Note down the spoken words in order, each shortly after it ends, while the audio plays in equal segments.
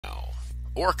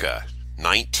Orca,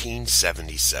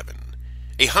 1977.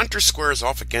 A hunter squares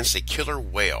off against a killer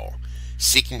whale,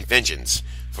 seeking vengeance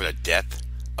for the death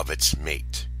of its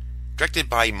mate. Directed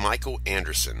by Michael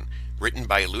Anderson, written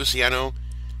by Luciano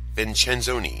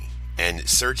Vincenzoni and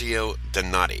Sergio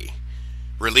Donati.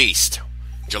 Released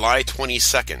July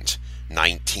 22nd,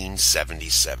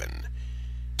 1977.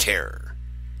 Terror,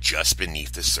 just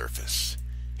beneath the surface.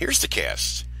 Here's the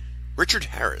cast. Richard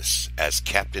Harris as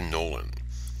Captain Nolan.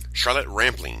 Charlotte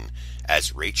Rampling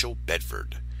as Rachel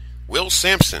Bedford. Will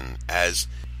Sampson as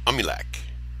Amulek.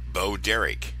 Bo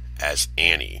Derek as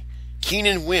Annie.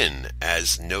 Keenan Wynn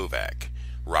as Novak.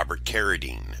 Robert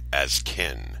Carradine as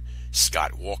Ken.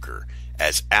 Scott Walker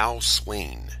as Al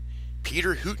Swain.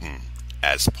 Peter Hooton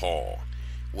as Paul.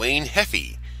 Wayne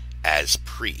Heffy as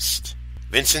Priest.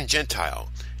 Vincent Gentile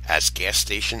as gas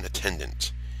station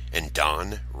attendant. And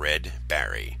Don Red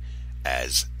Barry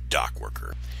as dock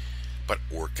worker. But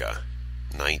Orca,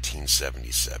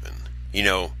 1977. You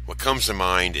know, what comes to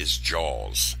mind is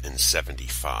Jaws in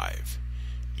 75.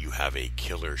 You have a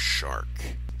killer shark,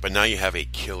 but now you have a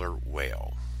killer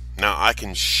whale. Now, I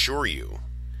can assure you,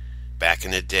 back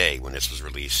in the day when this was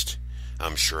released,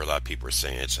 I'm sure a lot of people are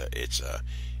saying it's a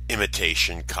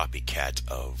imitation copycat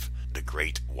of the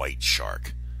great white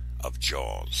shark of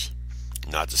Jaws.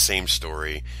 Not the same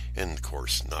story, and of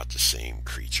course, not the same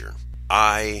creature.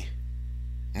 I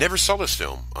never saw this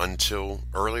film until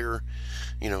earlier,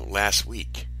 last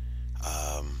week.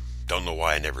 Don't know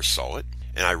why I never saw it,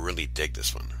 and I really dig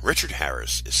this one. Richard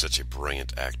Harris is such a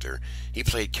brilliant actor. He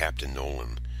played Captain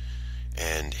Nolan,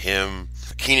 and him,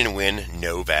 Keenan Wynn,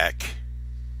 Novak,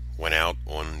 went out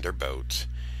on their boat,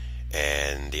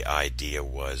 and the idea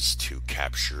was to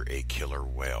capture a killer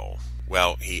whale.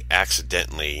 Well, he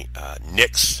accidentally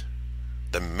nicks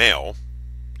the male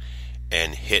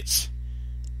and hits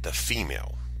the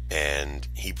female, and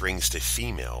he brings the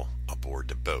female aboard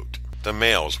the boat. The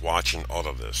male's watching all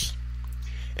of this,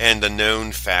 and the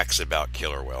known facts about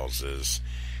killer whales is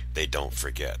they don't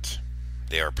forget.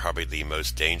 They are probably the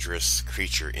most dangerous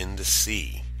creature in the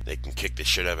sea. They can kick the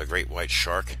shit out of a great white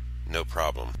shark, no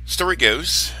problem. Story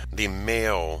goes, the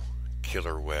male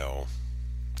killer whale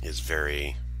is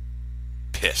very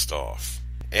pissed off,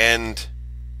 and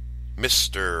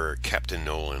Mr. Captain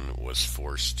Nolan was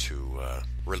forced to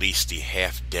release the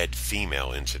half-dead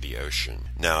female into the ocean.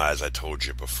 Now, as I told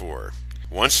you before,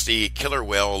 once the killer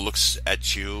whale looks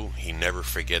at you, he never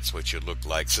forgets what you look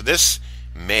like. So this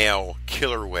male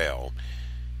killer whale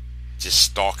just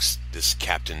stalks this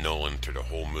Captain Nolan through the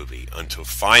whole movie until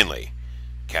finally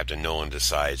Captain Nolan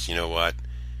decides, you know what,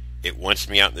 it wants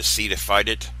me out in the sea to fight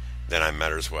it, then I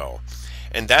might as well.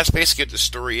 And that's basically what the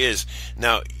story is.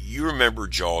 Now, you remember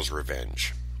Jaws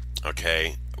Revenge,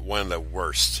 okay? One of the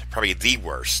worst, probably the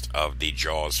worst of the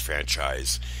Jaws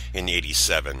franchise in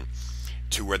 '87,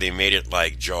 to where they made it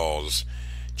like Jaws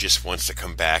just wants to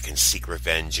come back and seek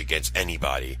revenge against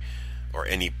anybody or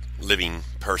any living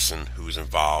person who's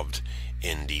involved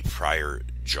in the prior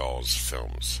Jaws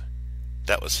films.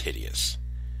 That was hideous.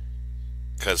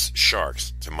 Because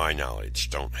sharks, to my knowledge,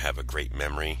 don't have a great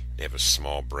memory. They have a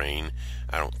small brain.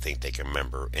 I don't think they can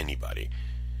remember anybody.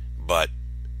 But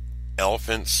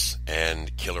elephants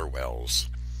and killer whales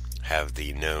have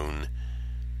the known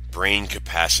brain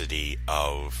capacity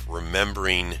of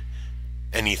remembering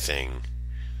anything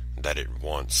that it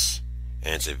wants.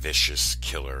 And it's a vicious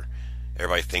killer.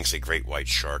 Everybody thinks a great white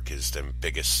shark is the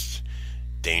biggest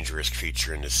dangerous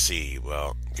creature in the sea.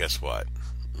 Well, guess what?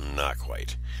 Not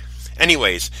quite.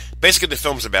 Anyways, basically the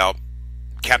film's about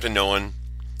Captain Nolan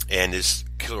and his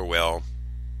killer whale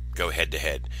go head to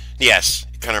head. Yes,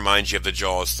 it kind of reminds you of the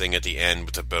Jaws thing at the end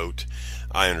with the boat.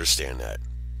 I understand that.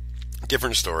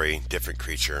 Different story, different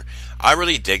creature. I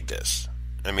really dig this.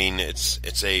 I mean,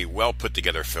 it's a well put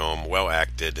together film, well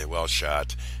acted, well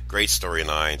shot, great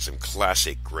storyline, some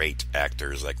classic great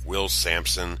actors like Will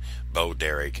Sampson, Bo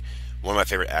Derek. One of my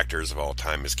favorite actors of all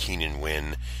time is Keenan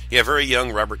Wynn. You have very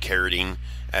young Robert Carradine,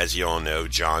 as you all know,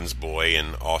 John's boy,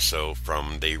 and also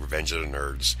from the Revenge of the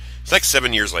Nerds. It's like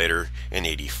 7 years later in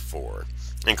 '84.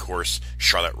 And of course,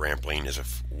 Charlotte Rampling is a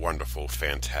wonderful,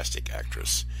 fantastic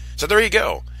actress. So there you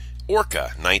go.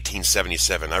 Orca,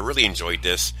 1977. I really enjoyed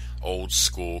this old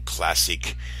school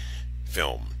classic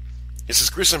film. This is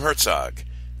Gruesome Herzog.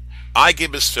 I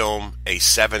give this film a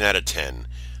 7 out of 10.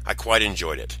 I quite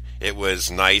enjoyed it. It was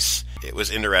nice, it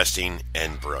was interesting,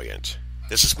 and brilliant.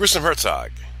 This is Gruesome Herzog,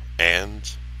 and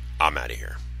I'm out of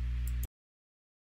here.